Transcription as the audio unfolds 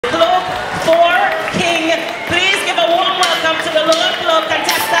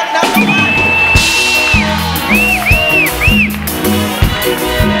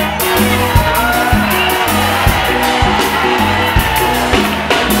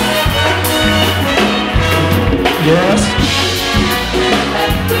Yes.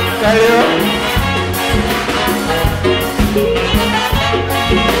 Tell you.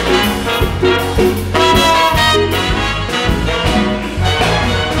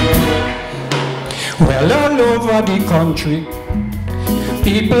 Well, all over the country,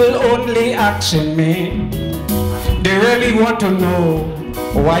 people only asking me. They really want to know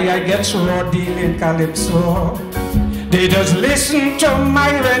why I get so raw deal in Calypso. They just listen to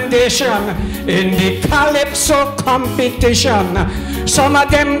my rendition in the Calypso competition. Some of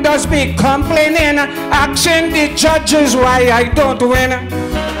them does be complaining, asking the judges why I don't win.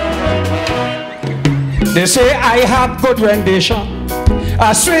 They say I have good rendition,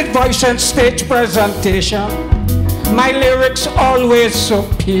 a sweet voice and stage presentation. My lyrics always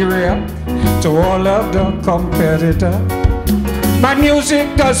superior to all of the competitors. My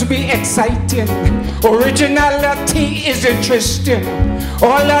music does be exciting, originality is interesting.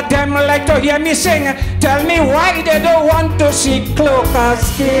 All of them like to hear me sing. Tell me why they don't want to see Cloak or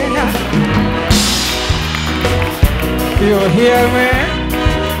skin. You hear me?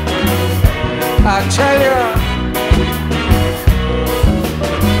 I tell you.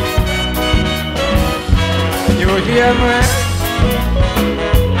 You hear me?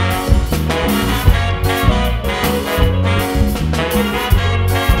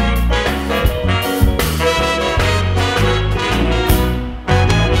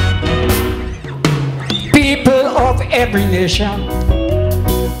 People of every nation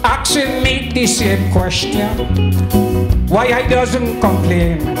asking me the same question. Why I doesn't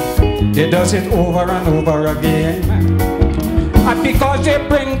complain? They does it over and over again. And because they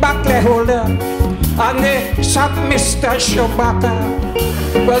bring back the holder and they sack Mr.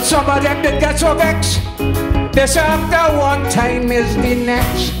 Chewbacca. Well, some of them they get so vexed. They say after one time is the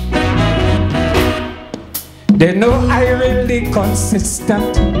next. They know I really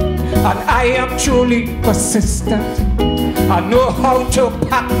consistent, and I am truly persistent. I know how to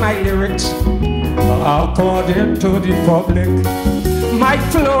pack my lyrics according to the public. My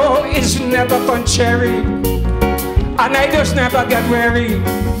flow is never contrary, and I just never get weary.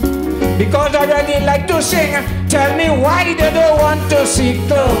 Because I really like to sing. Tell me why they don't want to see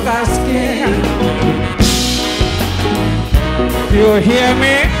Cloak or skin. You hear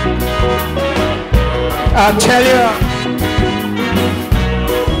me? I'll tell you.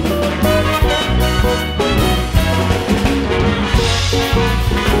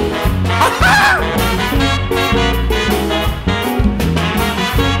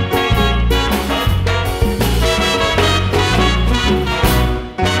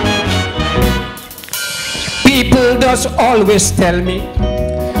 People does always tell me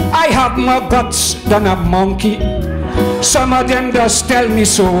I have more guts than a monkey. Some of them does tell me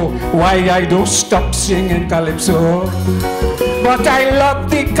so, why I don't stop singing Calypso. But I love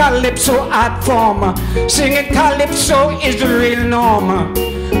the Calypso art form. Singing Calypso is the real norm.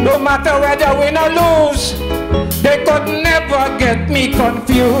 No matter whether win or lose, they could never get me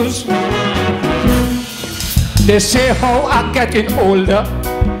confused. They say how I'm getting older.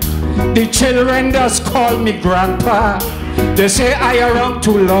 The children just call me grandpa. They say I around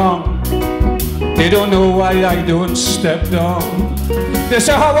too long. They don't know why I don't step down. They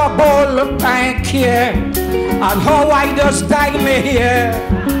say how I bowl I care, and how I just die me here.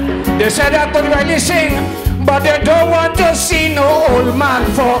 They said I could really sing, but they don't want to see no old man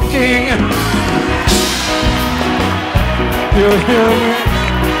fucking. You hear me?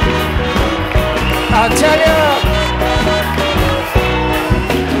 I'll tell you.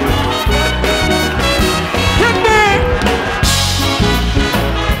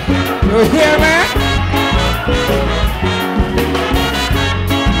 You hear me?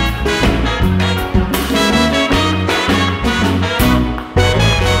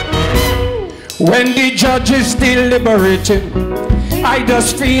 When the judge is deliberating, I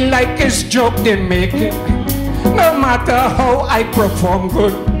just feel like it's joke they making. No matter how I perform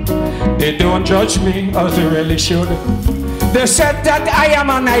good, they don't judge me as they really should. They said that I am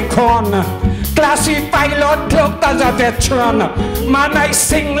an icon, classify Lord Cloak as a veteran. Man, I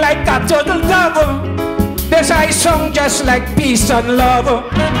sing like a total devil. This I sung just like peace and love.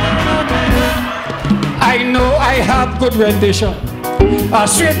 I know I have good rendition, a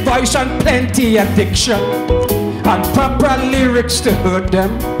sweet voice and plenty addiction, and proper lyrics to hurt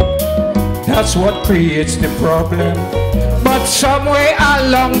them. That's what creates the problem. But somewhere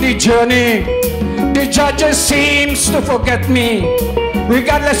along the journey, the judges seems to forget me.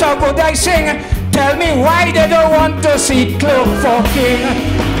 Regardless of what I sing, tell me why they don't want to see Cloak fucking.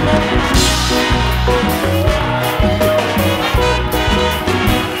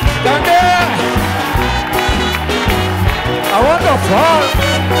 Down there, I want to fall.